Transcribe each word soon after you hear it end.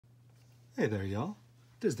Hey there, y'all.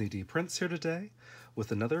 Disney D Prince here today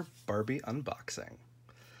with another Barbie unboxing.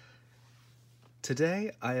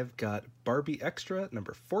 Today I have got Barbie Extra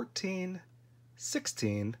number 14,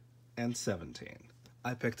 16, and 17.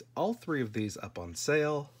 I picked all three of these up on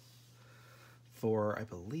sale for, I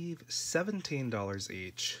believe, $17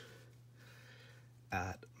 each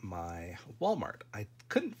at my Walmart. I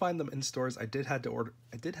couldn't find them in stores. I did have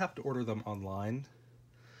to order them online,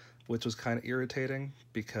 which was kind of irritating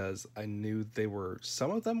because I knew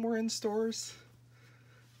some of them were in stores,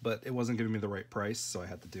 but it wasn't giving me the right price, so I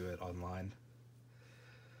had to do it online.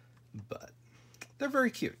 But they're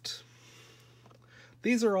very cute.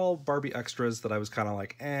 These are all Barbie extras that I was kind of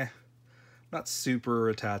like, not super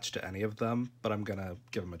attached to any of them, but I'm gonna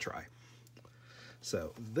give them a try.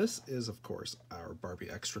 So this is, of course, our Barbie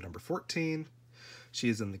Extra number 14. She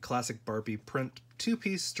is in the classic Barbie print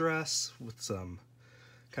two-piece dress with some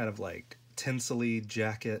kind of like tinsely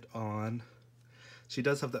jacket on. She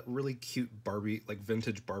does have that really cute Barbie, like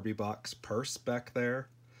vintage Barbie box purse back there.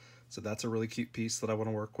 So that's a really cute piece that I want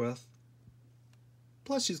to work with.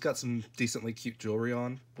 Plus she's got some decently cute jewelry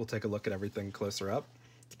on. We'll take a look at everything closer up.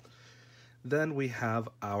 Then we have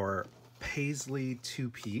our Paisley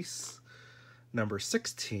two-piece, number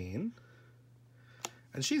 16.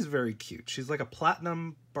 And she's very cute. She's like a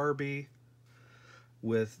platinum Barbie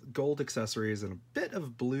with gold accessories and a bit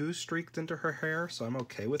of blue streaked into her hair, so I'm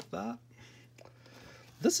okay with that.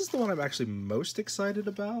 This is the one I'm actually most excited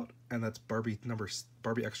about, and that's Barbie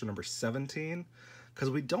Extra number 17, because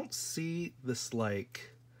we don't see this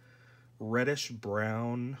like reddish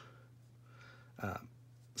brown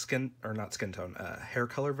hair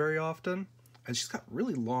color very often, and she's got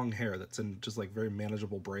really long hair that's in just like very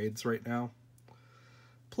manageable braids right now.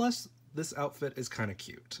 Plus, this outfit is kind of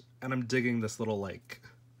cute, and I'm digging this little like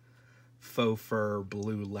faux fur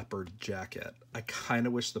blue leopard jacket. I kind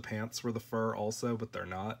of wish the pants were the fur also, but they're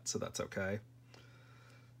not, so that's okay.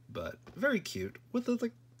 But very cute, with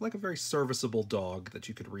like a very serviceable dog that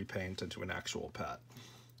you could repaint into an actual pet.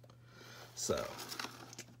 So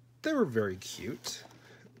they were very cute,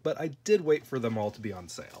 but I did wait for them all to be on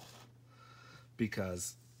sale,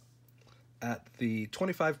 because at the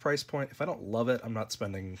 $25 price point, if I don't love it, I'm not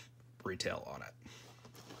spending retail on it.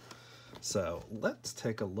 So let's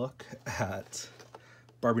take a look at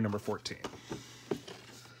Barbie number 14.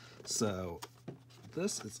 So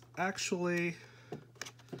this is actually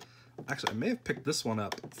I may have picked this one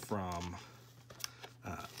up from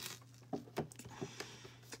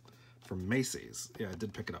Macy's. Yeah, I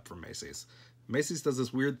did pick it up from Macy's. Macy's does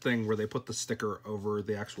this weird thing where they put the sticker over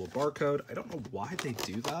the actual barcode. I don't know why they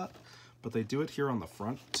do that, but they do it here on the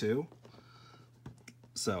front too.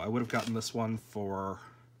 So I would have gotten this one for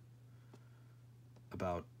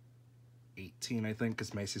about $18, I think,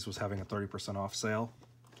 because Macy's was having a 30% off sale.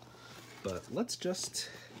 But let's just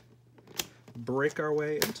break our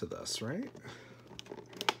way into this, right?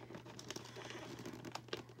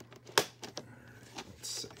 Let's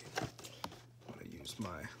see. I'm going to use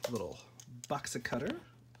my little box cutter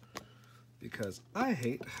because I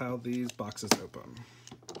hate how these boxes open,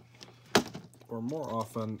 or more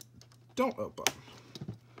often, don't open.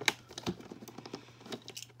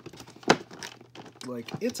 Like,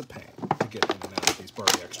 it's a pain to get in and out of these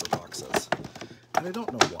Barbie Extra boxes, and I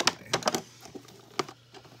don't know why.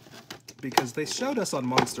 Because they showed us on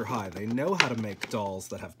Monster High, they know how to make dolls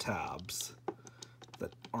that have tabs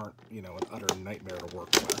that aren't, you know, an utter nightmare to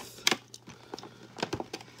work with.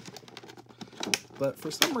 But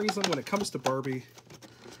for some reason, when it comes to Barbie,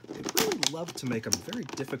 they really love to make them very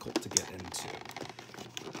difficult to get into.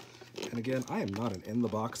 And again, I am not an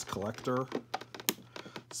in-the-box collector,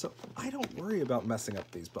 so I don't worry about messing up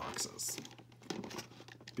these boxes,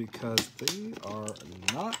 because they are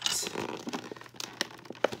not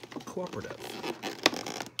cooperative.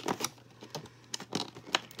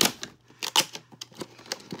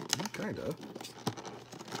 Kinda.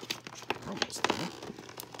 Almost there.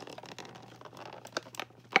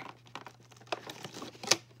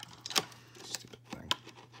 Stupid thing.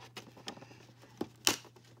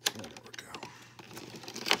 There we go.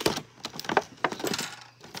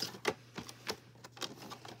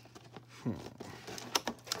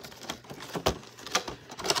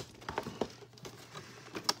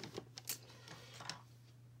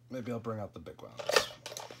 Maybe I'll bring out the big ones.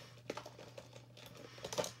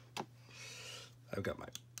 I've got my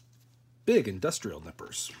big industrial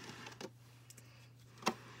nippers.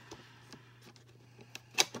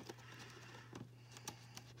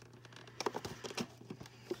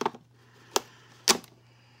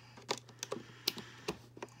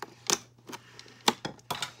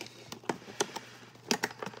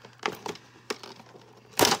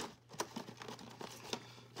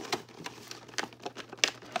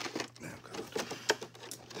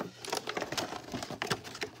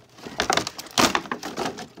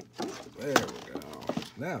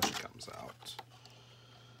 Now she comes out.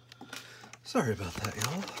 Sorry about that,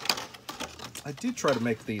 y'all. I do try to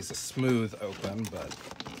make these a smooth open, but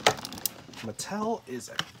Mattel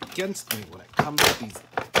is against me when it comes to these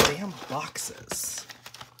damn boxes.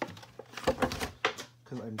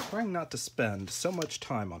 Because I'm trying not to spend so much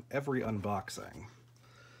time on every unboxing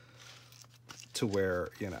to where,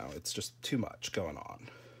 you know, it's just too much going on.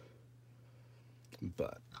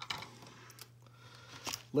 But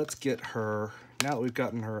let's get her, now that we've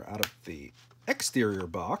gotten her out of the exterior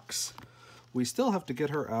box, we still have to get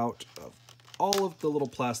her out of all of the little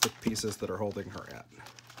plastic pieces that are holding her in.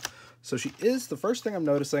 So she is, the first thing I'm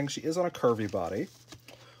noticing, she is on a curvy body,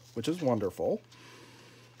 which is wonderful.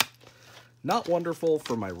 Not wonderful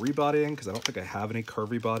for my rebodying, because I don't think I have any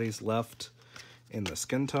curvy bodies left in the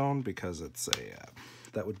skin tone, because it's a,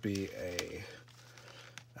 that would be a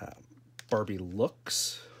Barbie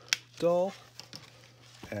Looks doll,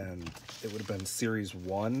 and it would have been Series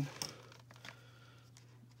 1.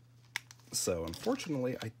 So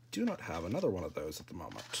unfortunately, I do not have another one of those at the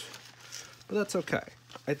moment, but that's okay.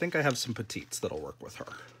 I think I have some petites that'll work with her.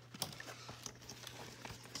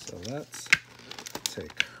 So let's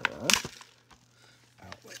take her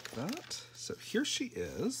out like that. So here she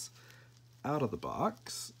is, out of the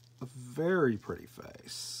box. A very pretty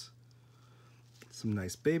face. Some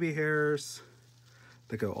nice baby hairs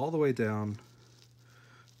that go all the way down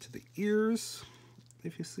to the ears,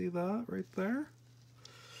 if you see that right there.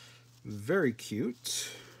 Very cute.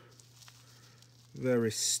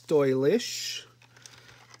 Very stylish.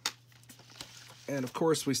 And of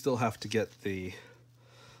course we still have to get the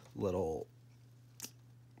little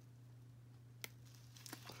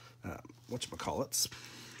whatchamacallits,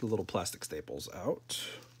 the little plastic staples out,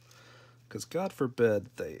 because God forbid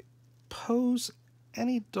they pose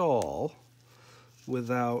any doll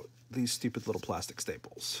without these stupid little plastic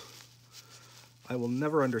staples. I will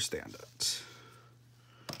never understand it.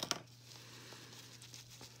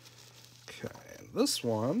 Okay, and this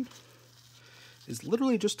one is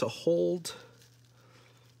literally just to hold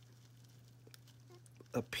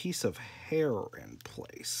a piece of hair in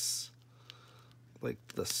place. Like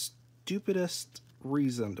the stupidest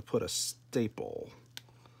reason to put a staple.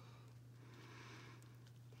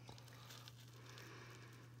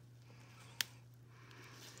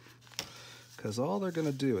 Because all they're going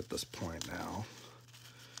to do at this point now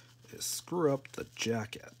is screw up the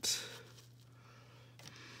jacket.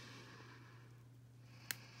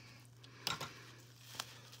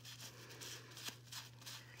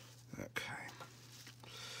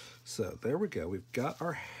 So there we go. We've got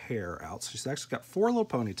our hair out. So she's actually got 4 little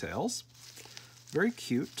ponytails. Very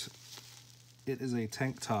cute. It is a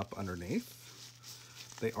tank top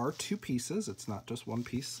underneath. They are 2 pieces. It's not just one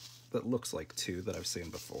piece that looks like 2 that I've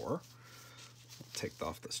seen before. I'll take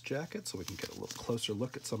off this jacket so we can get a little closer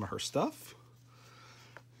look at some of her stuff.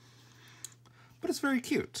 But it's very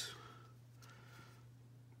cute.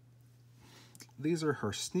 These are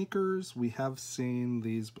her sneakers. We have seen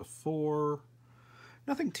these before.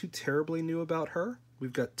 Nothing too terribly new about her.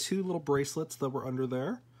 We've got 2 little bracelets that were under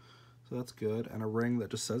there, so that's good, and a ring that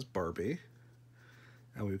just says Barbie.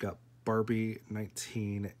 And we've got Barbie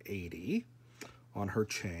 1980 on her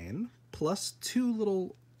chain, plus 2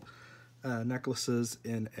 little necklaces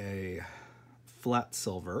in a flat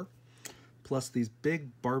silver, plus these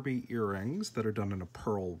big Barbie earrings that are done in a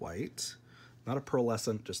pearl white. Not a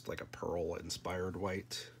pearlescent, just like a pearl-inspired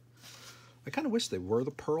white. I kind of wish they were the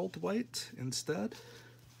pearled white instead,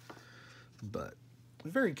 but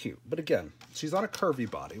very cute. But again, she's on a curvy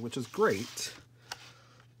body, which is great.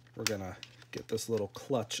 We're gonna get this little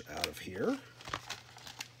clutch out of here.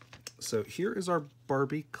 So here is our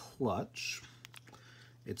Barbie clutch.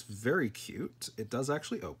 It's very cute. It does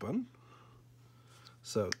actually open,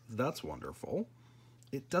 so that's wonderful.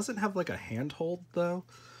 It doesn't have like a handhold though.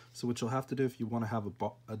 So what you'll have to do if you want to have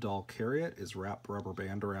a doll carry it is wrap rubber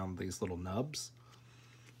band around these little nubs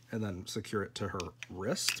and then secure it to her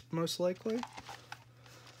wrist, most likely.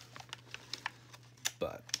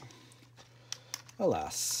 But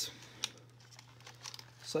alas,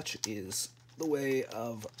 such is the way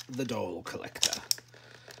of the doll collector.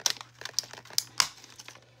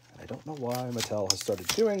 I don't know why Mattel has started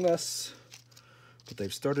doing this, but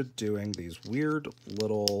they've started doing these weird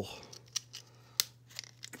little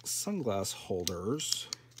sunglass holders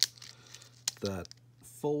that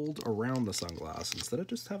fold around the sunglass instead of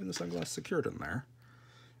just having the sunglass secured in there.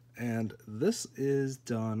 And this is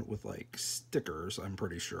done with like stickers, I'm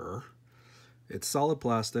pretty sure. It's solid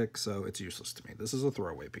plastic, so it's useless to me. This is a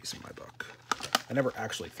throwaway piece in my book. I never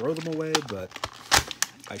actually throw them away, but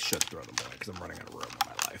I should throw them away because I'm running out of room in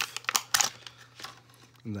my life.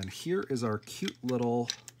 And then here is our cute little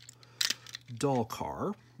doll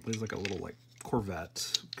car. It's like a little like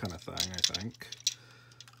Corvette kind of thing, I think.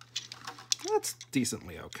 That's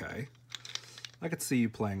decently okay. I could see you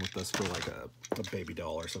playing with this for like a baby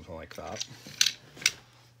doll or something like that.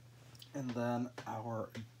 And then our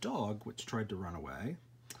dog, which tried to run away.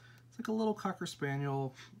 It's like a little Cocker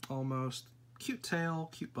Spaniel, almost. Cute tail,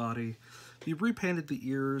 cute body. If you repainted the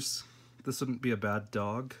ears, this wouldn't be a bad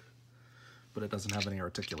dog, but it doesn't have any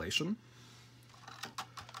articulation.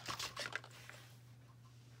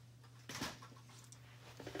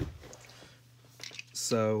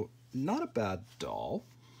 So, not a bad doll.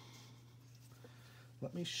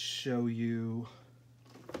 Let me show you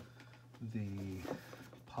the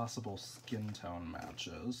possible skin tone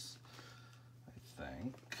matches, I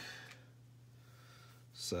think.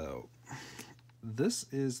 So, this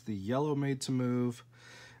is the yellow Made to Move.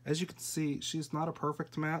 As you can see, she's not a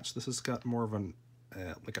perfect match. This has got more of an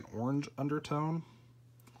like an orange undertone.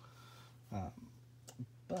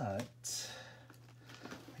 But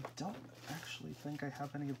I don't actually think I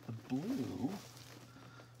have any of the blue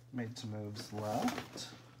Made to Moves left.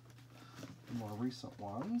 More recent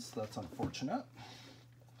ones. That's unfortunate.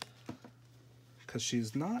 Because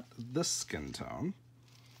she's not this skin tone,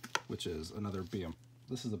 which is another BM.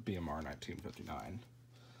 This is a BMR 1959.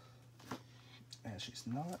 And she's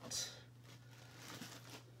not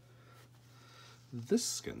this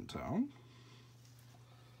skin tone.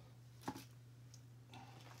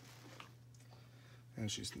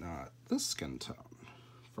 And she's not this skin tone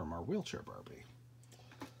from our wheelchair Barbie.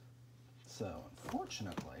 So,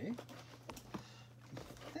 unfortunately,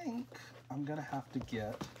 I think I'm gonna have to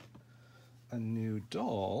get a new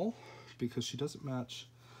doll because she doesn't match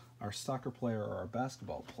our soccer player or our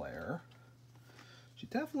basketball player. She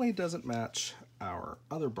definitely doesn't match our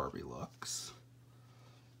other Barbie looks.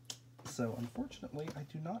 So unfortunately, I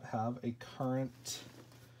do not have a current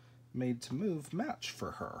Made to Move match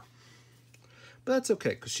for her. But that's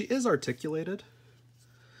okay, because she is articulated.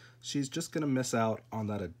 She's just going to miss out on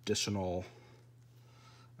that additional...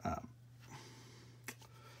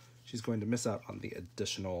 she's going to miss out on the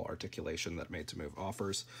additional articulation that Made to Move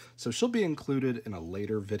offers. So she'll be included in a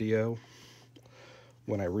later video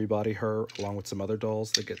when I rebody her, along with some other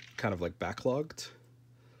dolls that get kind of like backlogged.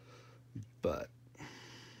 But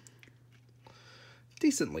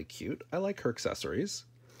decently cute. I like her accessories.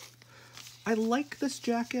 I like this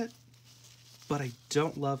jacket, but I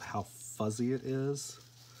don't love how fuzzy it is.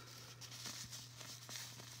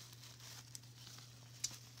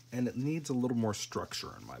 And it needs a little more structure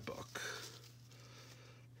in my book.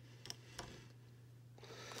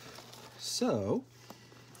 So,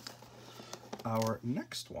 our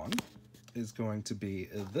next one is going to be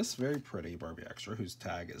this very pretty Barbie Extra, whose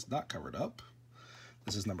tag is not covered up.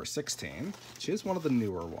 This is number 16. She is one of the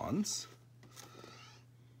newer ones.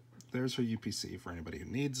 There's her UPC for anybody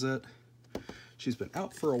who needs it. She's been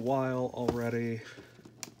out for a while already,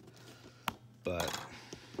 but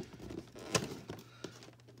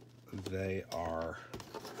they are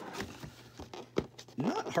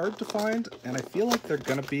not hard to find, and I feel like they're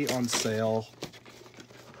gonna be on sale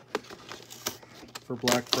for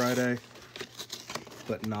Black Friday,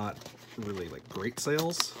 but not really like great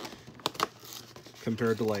sales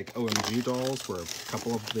compared to like OMG dolls, where a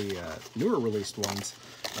couple of the newer released ones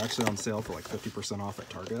are actually on sale for like 50% off at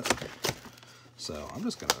Target. So I'm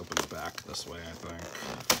just gonna open the back this way, I think.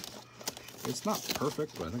 It's not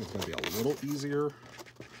perfect, but I think it's gonna be a little easier.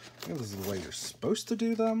 I think this is the way you're supposed to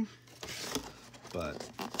do them, but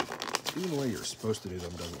even the way you're supposed to do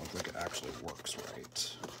them doesn't look like it actually works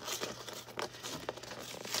right.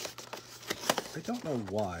 I don't know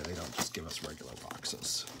why they don't just give us regular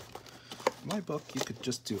boxes. In my book, you could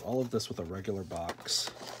just do all of this with a regular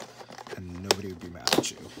box and nobody would be mad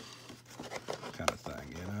at you, kind of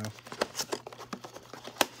thing, you know?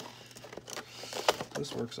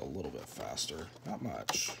 This works a little bit faster. Not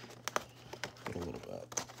much, but a little bit.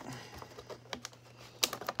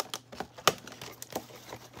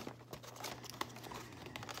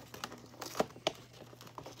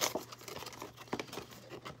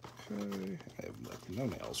 Okay, I have like no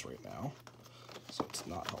nails right now, so it's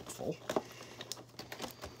not helpful.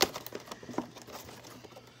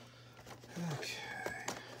 Okay.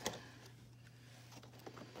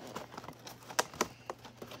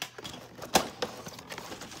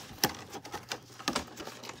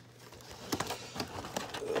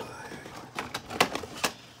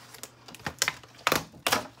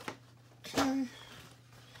 Okay.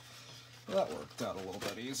 Well, that worked out a little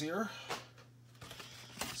bit easier.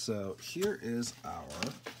 So here is our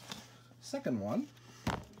second one.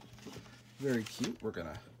 Very cute. We're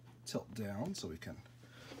gonna tilt down so we can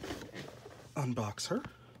unbox her.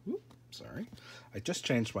 Oop, sorry. I just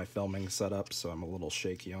changed my filming setup, so I'm a little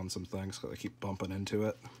shaky on some things because I keep bumping into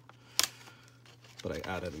it. But I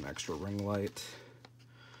added an extra ring light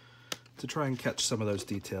to try and catch some of those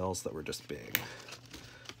details that were just being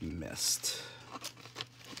missed.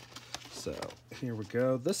 So here we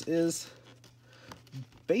go. This is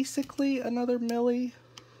basically another Millie,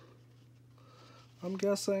 I'm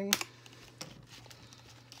guessing.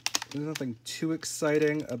 There's nothing too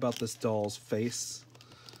exciting about this doll's face.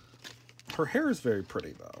 Her hair is very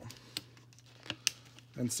pretty though.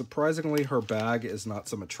 And surprisingly, her bag is not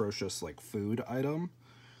some atrocious like food item.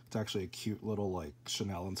 It's actually a cute little like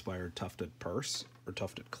Chanel inspired tufted purse or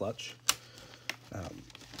tufted clutch. And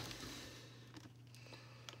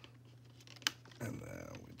then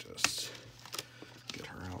we just get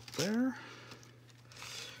her out there.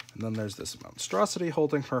 And then there's this monstrosity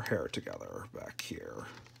holding her hair together back here.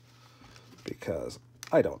 Because,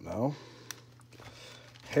 I don't know,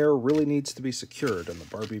 hair really needs to be secured in the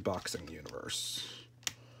Barbie boxing universe.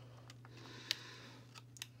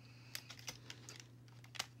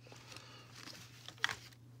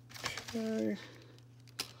 Okay.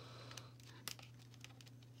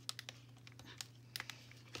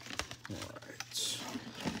 All right.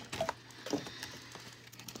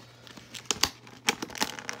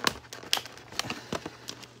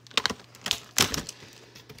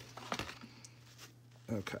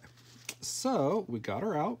 Okay, so we got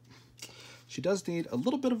her out. She does need a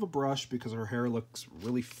little bit of a brush because her hair looks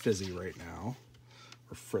really fizzy right now.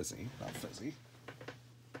 Or frizzy, not fizzy.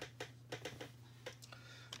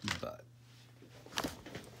 But,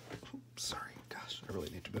 oops, sorry, gosh, I really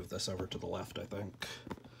need to move this over to the left, I think.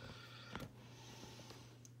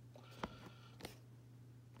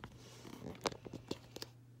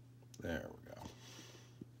 There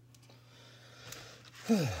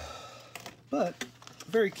we go. But,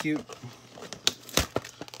 very cute.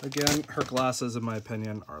 Again, her glasses, in my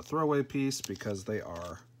opinion, are a throwaway piece because they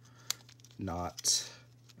are not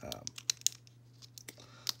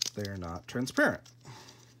transparent.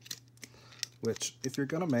 Which, if you're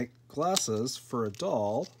gonna make glasses for a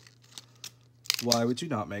doll, why would you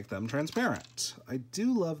not make them transparent? I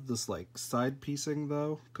do love this like side piecing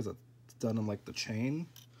though, because it's done in like the chain,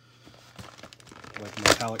 like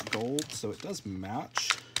metallic gold, so it does match.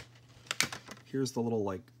 Here's the little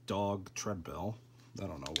like dog treadmill. I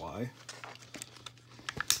don't know why.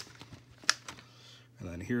 And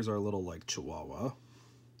then here's our little like chihuahua.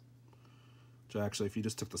 Which actually, if you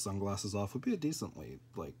just took the sunglasses off, would be a decently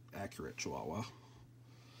like accurate chihuahua.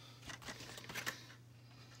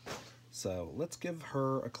 So let's give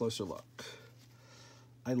her a closer look.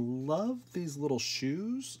 I love these little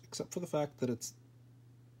shoes, except for the fact that it's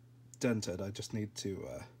dented. I just need to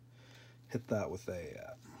hit that with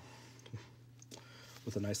a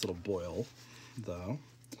nice little boil, though.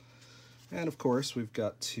 And of course, we've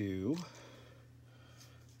got to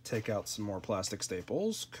take out some more plastic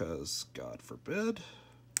staples, because God forbid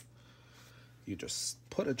you just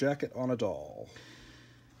put a jacket on a doll.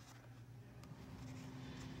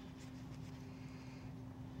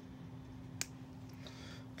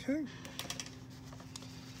 Okay.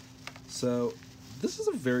 So this is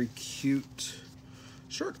a very cute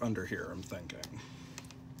shirt under here, I'm thinking.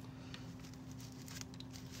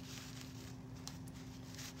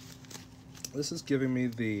 This is giving me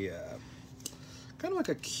the kind of like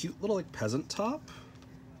a cute little like peasant top.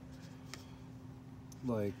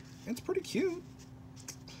 Like, it's pretty cute.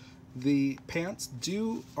 The pants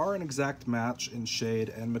are an exact match in shade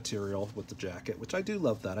and material with the jacket, which I do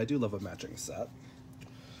love that. I do love a matching set.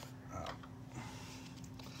 I'm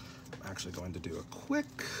actually going to do a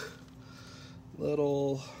quick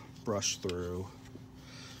little brush through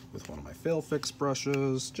with one of my Fail Fix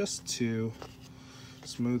brushes just to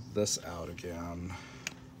smooth this out again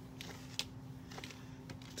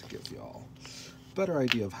to give y'all a better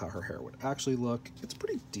idea of how her hair would actually look. It's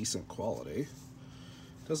pretty decent quality.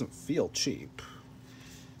 Doesn't feel cheap,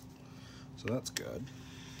 so that's good.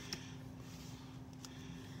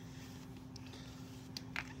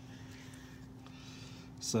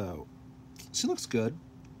 So she looks good,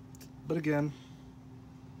 but again,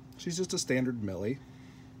 she's just a standard Millie.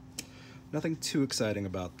 Nothing too exciting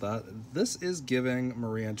about that. This is giving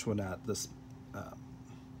Marie Antoinette this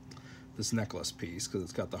this necklace piece, because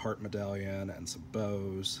it's got the heart medallion and some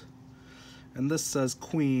bows, and this says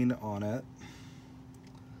Queen on it.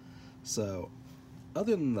 So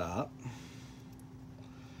other than that,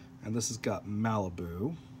 and this has got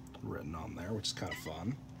Malibu written on there, which is kind of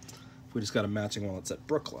fun. If we just got a matching one that said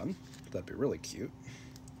Brooklyn, that'd be really cute.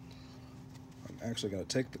 I'm actually going to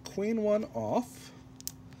take the Queen one off,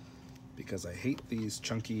 because I hate these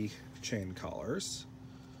chunky chain collars.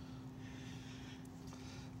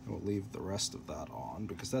 We'll leave the rest of that on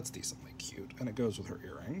because that's decently cute, and it goes with her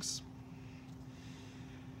earrings.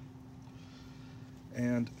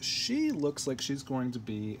 And she looks like she's going to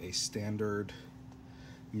be a standard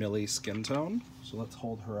Millie skin tone, so let's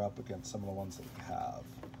hold her up against some of the ones that we have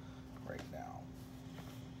right now.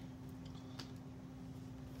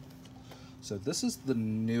 So this is the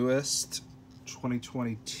newest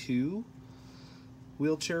 2022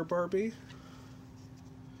 wheelchair Barbie.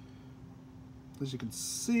 As you can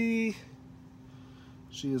see,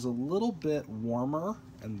 she is a little bit warmer,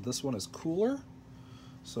 and this one is cooler.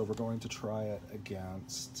 So we're going to try it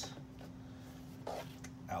against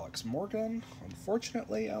Alex Morgan.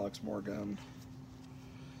 Unfortunately, Alex Morgan.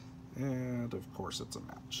 And of course it's a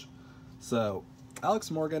match. So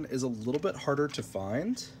Alex Morgan is a little bit harder to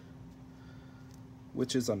find,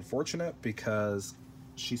 which is unfortunate because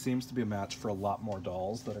she seems to be a match for a lot more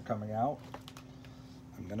dolls that are coming out.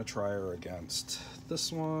 I'm gonna try her against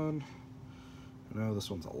this one. I know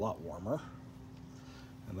this one's a lot warmer,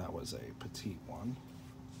 and that was a petite one.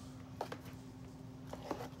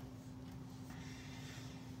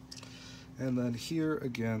 And then here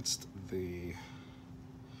against the,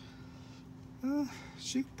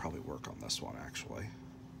 she'd probably work on this one actually,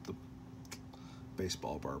 the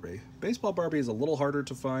baseball Barbie. Baseball Barbie is a little harder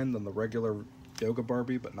to find than the regular yoga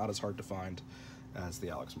Barbie, but not as hard to find as the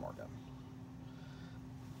Alex Morgan.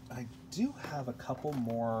 I do have a couple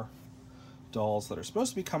more dolls that are supposed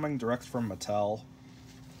to be coming direct from Mattel,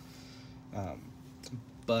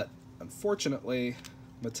 but unfortunately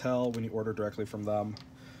Mattel, when you order directly from them,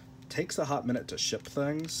 takes a hot minute to ship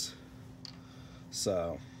things,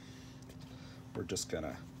 so we're just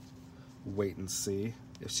gonna wait and see.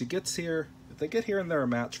 If she gets here, if they get here and they're a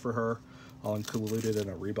match for her, I'll include it in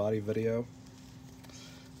a Rebody video,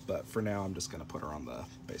 but for now I'm just gonna put her on the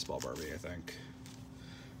baseball Barbie, I think,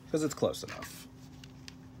 because it's close enough.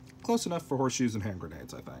 Close enough for horseshoes and hand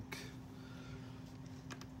grenades, I think.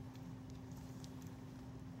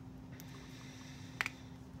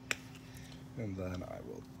 And then I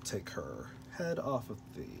will take her head off of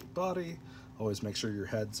the body. Always make sure your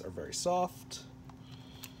heads are very soft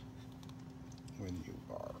when you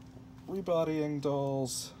are rebodying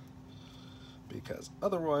dolls, because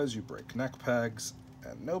otherwise you break neck pegs,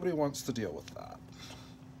 and nobody wants to deal with that.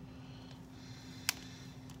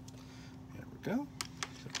 There we go.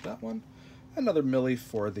 Take that one. Another Millie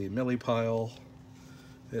for the Millie pile,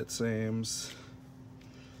 it seems.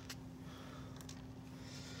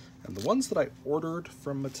 And the ones that I ordered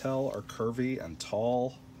from Mattel are curvy and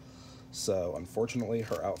tall, so unfortunately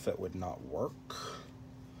her outfit would not work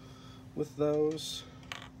with those.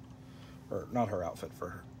 Or not her outfit,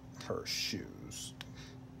 for her shoes.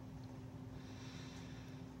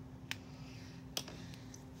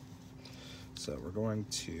 So we're going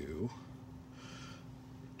to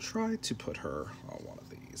try to put her on one of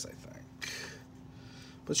these, I think.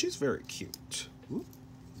 But she's very cute. Ooh,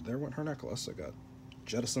 there went her necklace. I got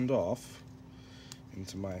jettisoned off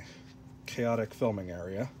into my chaotic filming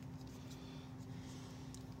area.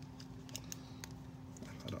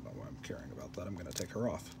 I don't know why I'm caring about that. I'm going to take her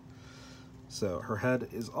off. So her head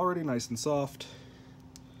is already nice and soft.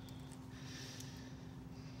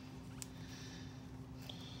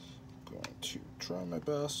 Going to try my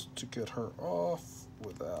best to get her off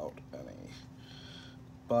without any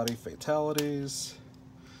body fatalities.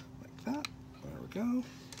 Like that. There we go.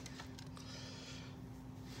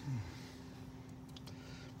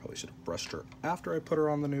 Probably should have brushed her after I put her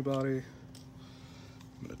on the new body.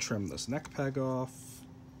 I'm going to trim this neck peg off.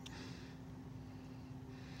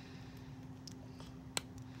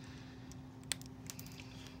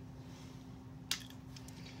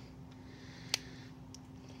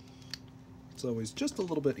 It's always just a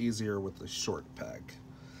little bit easier with the short peg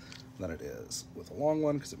than it is with a long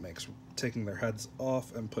one, because it makes taking their heads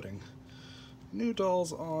off and putting new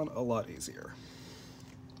dolls on a lot easier.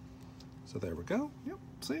 So there we go. Yep,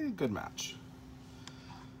 see, good match.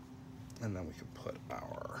 And then we can put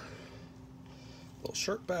our little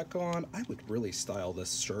shirt back on. I would really style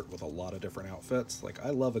this shirt with a lot of different outfits. Like,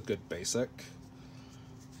 I love a good basic.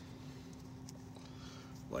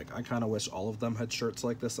 Like, I kind of wish all of them had shirts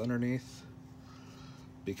like this underneath,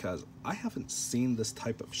 because I haven't seen this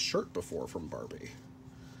type of shirt before from Barbie.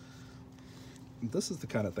 This is the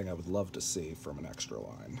kind of thing I would love to see from an extra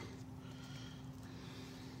line.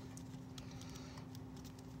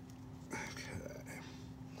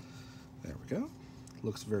 There we go.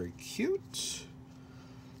 Looks very cute.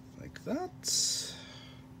 Like that.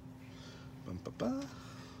 Bum, ba, ba.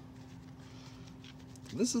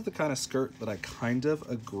 This is the kind of skirt that I kind of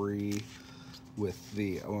agree with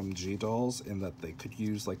the OMG dolls in that they could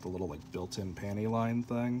use like the little like built-in panty line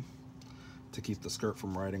thing to keep the skirt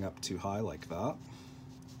from riding up too high like that.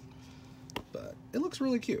 But it looks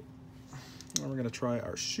really cute. And we're gonna try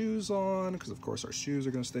our shoes on, because of course our shoes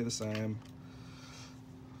are gonna stay the same.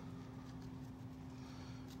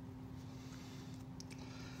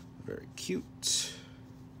 Very cute.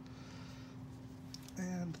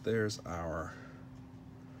 And there's our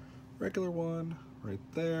regular one right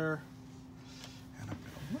there. And I'm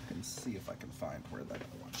gonna look and see if I can find where that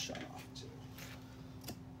other one shot off to.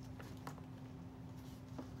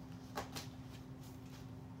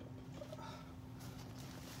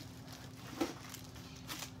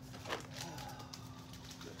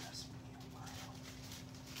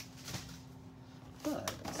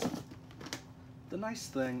 But the nice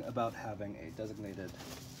thing about having a designated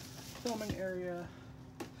filming area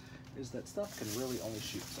is that stuff can really only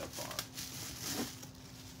shoot so far.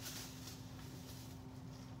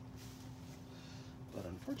 But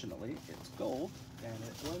unfortunately, it's gold and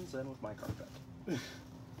it blends in with my carpet.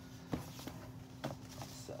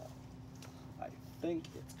 So I think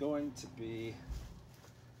it's going to be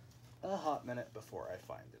a hot minute before I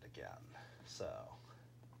find it again. So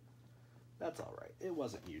that's all right. It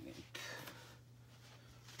wasn't unique.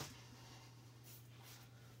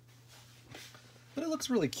 But it looks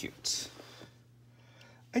really cute.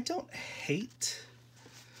 I don't hate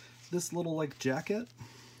this little like jacket,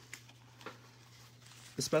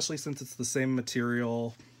 especially since it's the same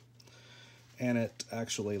material and it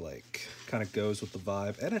actually like kind of goes with the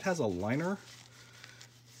vibe, and it has a liner.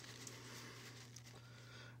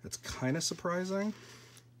 It's kind of surprising,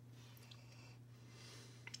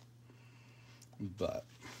 but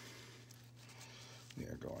we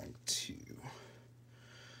are going to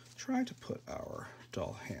try to put our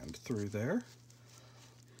doll hand through there.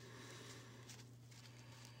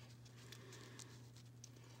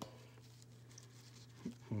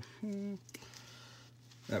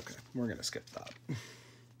 Okay, we're gonna skip that.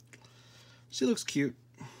 She looks cute.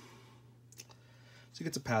 She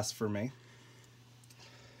gets a pass for me.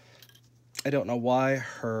 I don't know why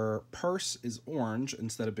her purse is orange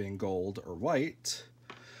instead of being gold or white.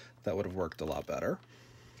 That would have worked a lot better.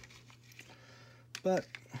 But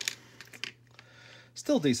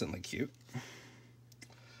still decently cute.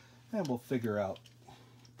 And we'll figure out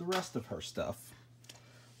the rest of her stuff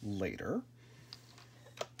later.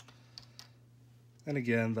 And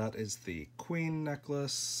again, that is the queen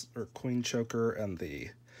necklace, or queen choker, and the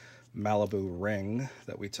Malibu ring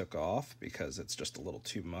that we took off because it's just a little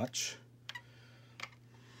too much.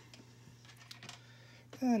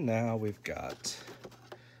 And now we've got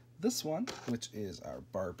this one, which is our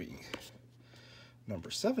Barbie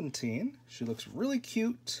number 17. She looks really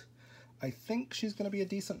cute. I think she's going to be a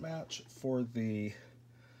decent match for the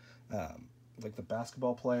like the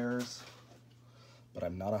basketball players, but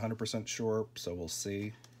I'm not 100% sure, so we'll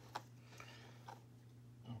see.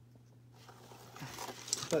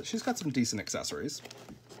 But she's got some decent accessories.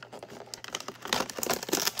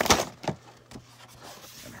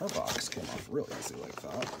 And her box came off real easy like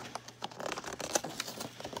that.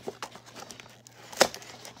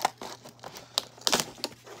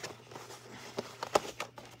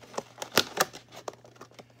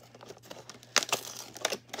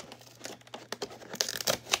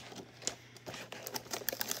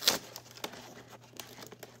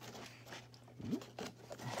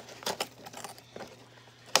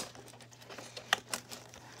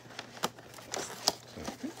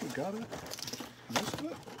 Got it. Most of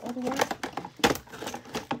it, all the way.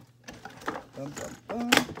 Dun, dun,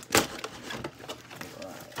 dun.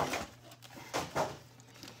 Right.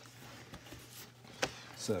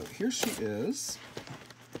 So here she is,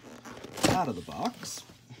 out of the box.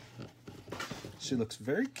 She looks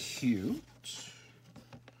very cute.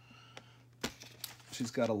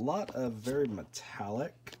 She's got a lot of very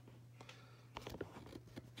metallic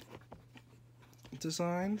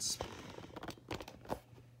designs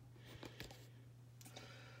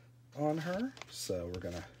on her, so we're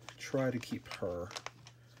gonna try to keep her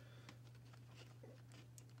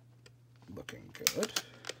looking good.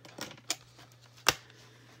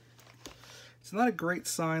 It's not a great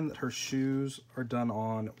sign that her shoes are done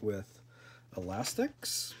on with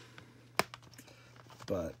elastics,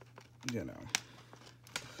 but you know,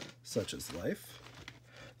 such is life.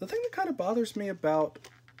 The thing that kind of bothers me about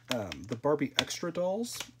the Barbie Extra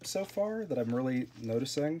dolls so far that I'm really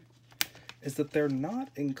noticing is that they're not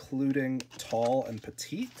including tall and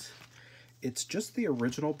petite. It's just the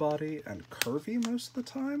original body and curvy most of the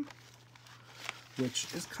time, which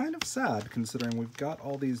is kind of sad considering we've got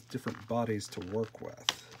all these different bodies to work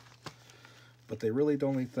with. But they really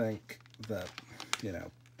don't think that you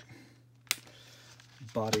know,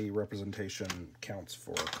 body representation counts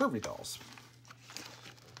for curvy dolls.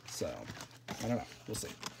 So, I don't know. We'll see.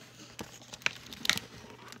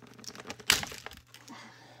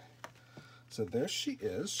 So there she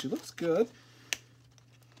is. She looks good.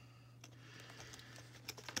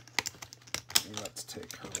 Let's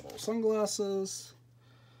take her little sunglasses.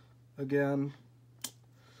 Again,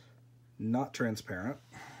 not transparent.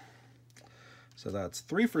 So that's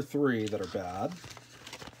 3 for 3 that are bad.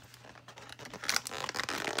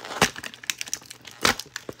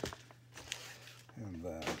 And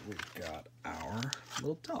then we've got our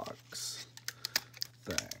little dogs.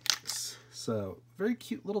 Thanks. So, very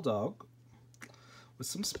cute little dog with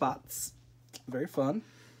some spots. Very fun.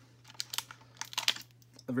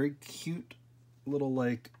 A very cute little,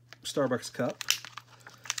 like, Starbucks cup.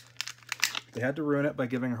 They had to ruin it by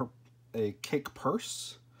giving her a cake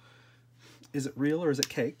purse. Is it real or is it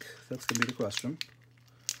cake? That's going to be the question.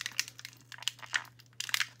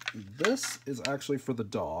 This is actually for the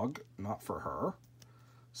dog, not for her.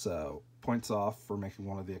 So, points off for making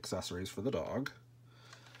one of the accessories for the dog.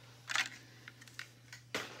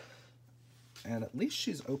 And at least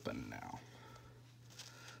she's open now.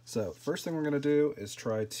 So, first thing we're going to do is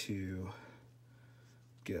try to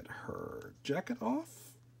get her jacket off.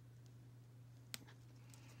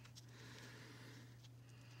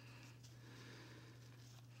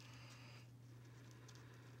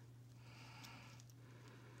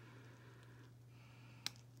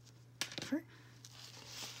 Okay.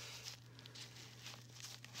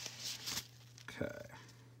 Okay.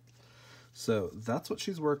 So that's what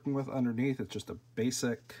she's working with underneath. It's just a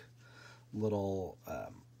basic little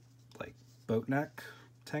like boat neck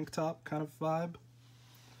tank top kind of vibe.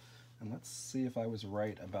 And let's see if I was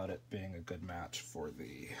right about it being a good match for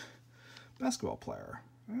the basketball player.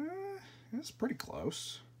 It's pretty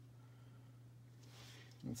close.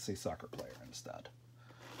 Let's see soccer player instead.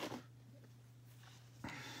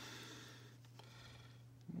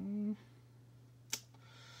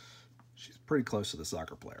 She's pretty close to the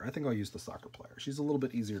soccer player. I think I'll use the soccer player. She's a little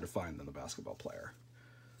bit easier to find than the basketball player.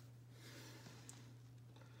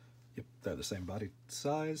 Yep, they're the same body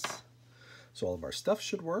size. So all of our stuff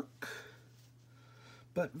should work.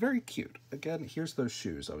 But very cute. Again, here's those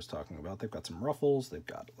shoes I was talking about. They've got some ruffles. They've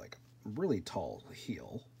got like a really tall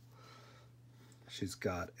heel. She's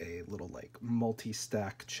got a little like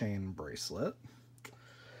multi-stack chain bracelet.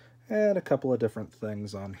 And a couple of different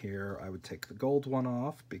things on here. I would take the gold one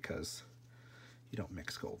off because you don't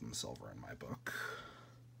mix gold and silver in my book.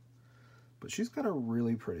 But she's got a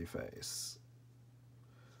really pretty face.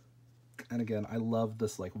 And again, I love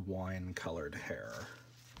this like wine-colored hair.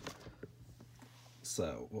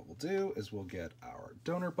 So what we'll do is we'll get our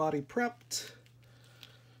donor body prepped.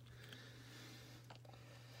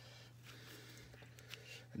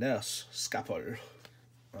 Yes, scalpel.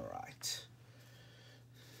 All right.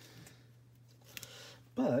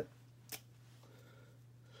 But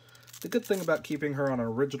the good thing about keeping her on an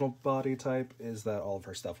original body type is that all of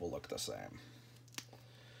her stuff will look the same.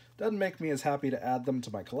 Doesn't make me as happy to add them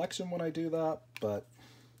to my collection when I do that, but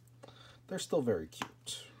they're still very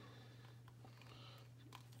cute.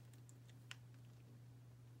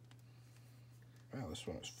 Wow, this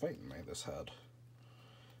one is fighting me, this head.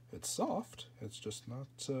 It's soft, it's just not,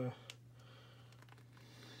 it's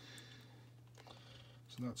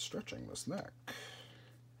not stretching this neck.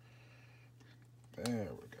 There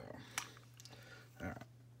we go. Alright,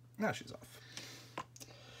 now she's off.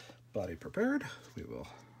 Body prepared. We will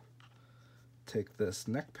take this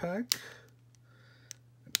neck peg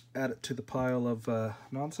and add it to the pile of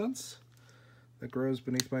nonsense that grows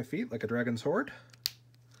beneath my feet like a dragon's hoard.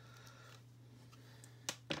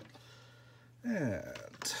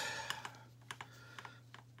 And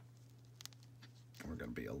we're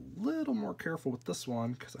going to be a little more careful with this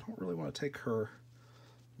one because I don't really want to take her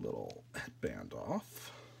little headband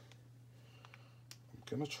off. I'm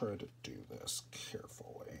going to try to do this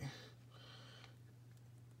carefully.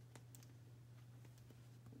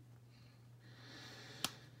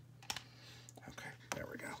 Okay, there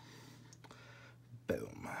we go.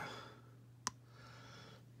 Boom.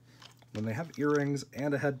 When they have earrings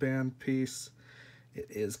and a headband piece, it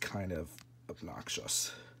is kind of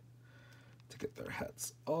obnoxious to get their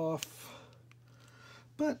heads off.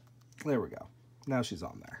 But there we go. Now she's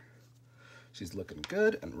on there. She's looking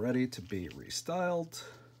good and ready to be restyled.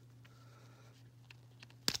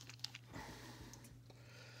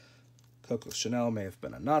 Coco Chanel may have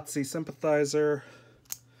been a Nazi sympathizer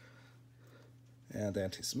and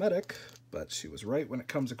anti-Semitic, but she was right when it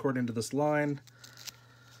comes according to this line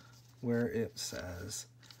where it says,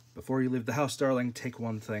 "Before you leave the house, darling, take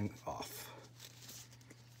one thing off."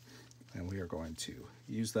 And we are going to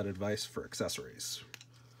use that advice for accessories.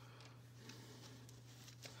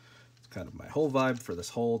 It's kind of my whole vibe for this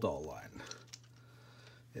whole doll line,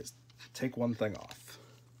 is take one thing off.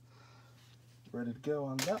 Ready to go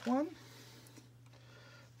on that one.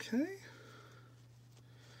 Okay.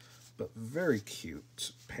 But very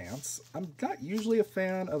cute pants. I'm not usually a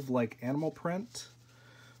fan of like animal print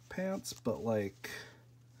pants, but like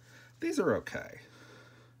these are okay.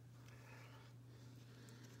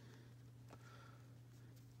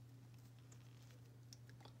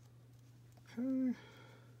 Okay.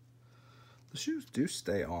 The shoes do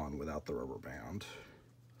stay on without the rubber band.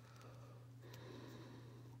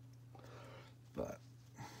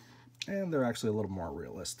 And they're actually a little more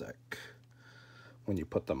realistic when you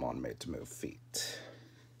put them on made-to-move feet,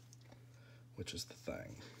 which is the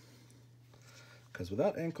thing. Because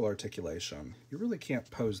without ankle articulation, you really can't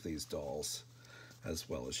pose these dolls as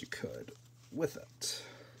well as you could with it.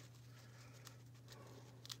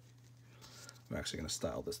 I'm actually going to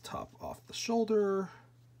style this top off the shoulder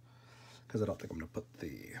because I don't think I'm going to put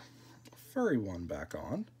the furry one back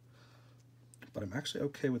on. But I'm actually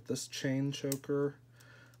okay with this chain choker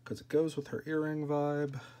because it goes with her earring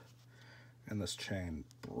vibe, and this chain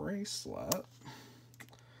bracelet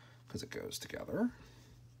because it goes together.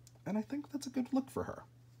 And I think that's a good look for her.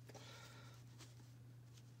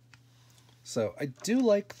 So I do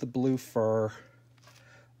like the blue fur.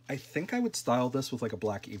 I think I would style this with like a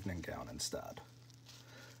black evening gown instead.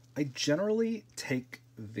 I generally take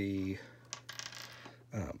the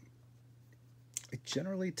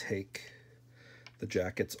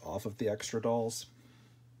jackets off of the extra dolls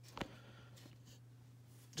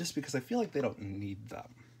just because I feel like they don't need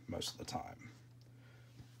them most of the time.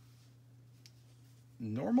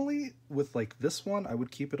 Normally with like this one I would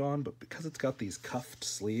keep it on, but because it's got these cuffed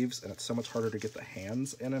sleeves and it's so much harder to get the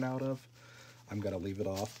hands in and out of, I'm gonna leave it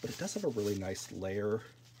off. But it does have a really nice liner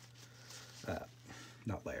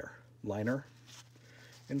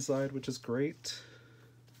inside, which is great.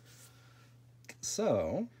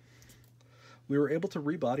 So we were able to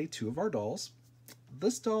rebody 2 of our dolls.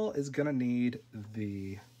 This doll is gonna need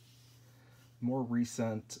the more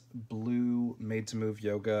recent blue Made to Move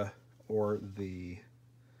Yoga or the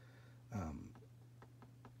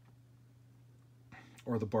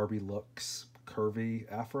Barbie Looks curvy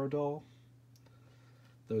Afro doll.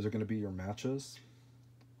 Those are going to be your matches.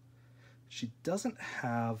 She doesn't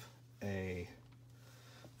have a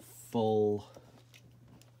full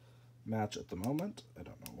match at the moment. I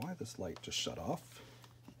don't know why this light just shut off.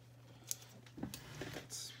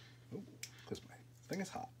 Because my thing is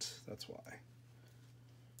hot. That's why.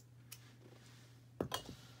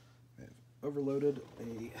 I've overloaded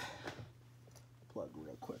a plug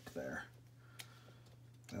real quick there.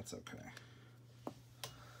 That's okay.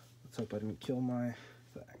 Let's hope I didn't kill my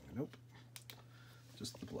thing. Nope.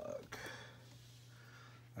 Just the plug.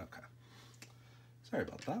 Okay. Sorry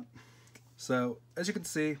about that. So, as you can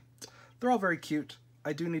see, they're all very cute.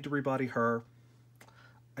 I do need to rebody her.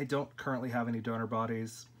 I don't currently have any donor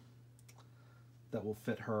bodies that will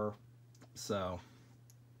fit her, so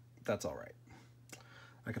that's all right.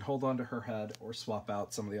 I can hold on to her head or swap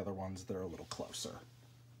out some of the other ones that are a little closer.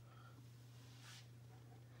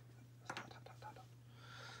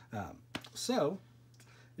 So,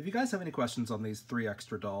 if you guys have any questions on these 3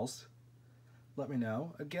 extra dolls, let me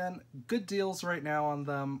know. Again, good deals right now on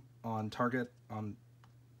them on Target, on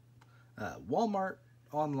Walmart,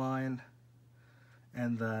 online,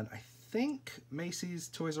 and then I think Macy's,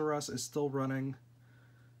 Toys R Us is still running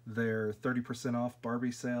their 30% off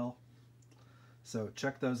Barbie sale. So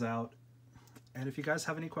check those out. And if you guys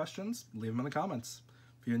have any questions, leave them in the comments.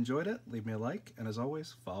 If you enjoyed it, leave me a like, and as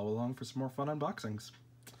always, follow along for some more fun unboxings.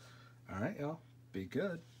 All right, y'all. Be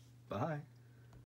good. Bye.